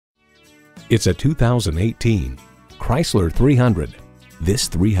It's a 2018 Chrysler 300. This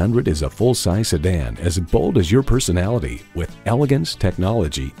 300 is a full-size sedan as bold as your personality, with elegance,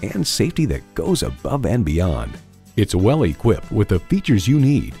 technology, and safety that goes above and beyond. It's well equipped with the features you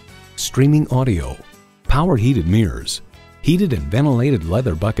need: streaming audio, power heated mirrors, heated and ventilated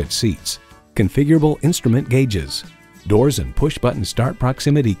leather bucket seats, configurable instrument gauges, doors and push-button start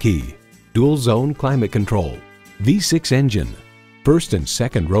proximity key, dual zone climate control, V6 engine, first and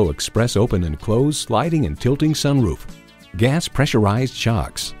second row express open and close sliding and tilting sunroof, gas pressurized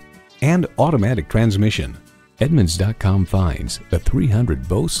shocks, and automatic transmission. Edmunds.com finds the 300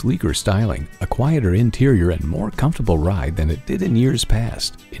 boasts sleeker styling, a quieter interior, and more comfortable ride than it did in years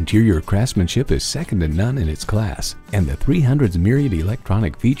past. Interior craftsmanship is second to none in its class, and the 300's myriad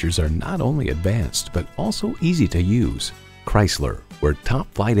electronic features are not only advanced but also easy to use. Chrysler, where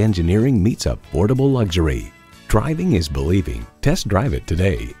top-flight engineering meets affordable luxury. Driving is believing. Test drive it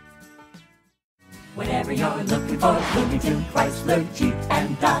today. Whatever you're looking for, Bloomington Chrysler Jeep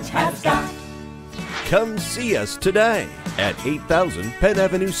and Dodge has got. Come see us today at 8000 Penn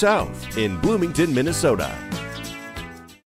Avenue South in Bloomington, Minnesota.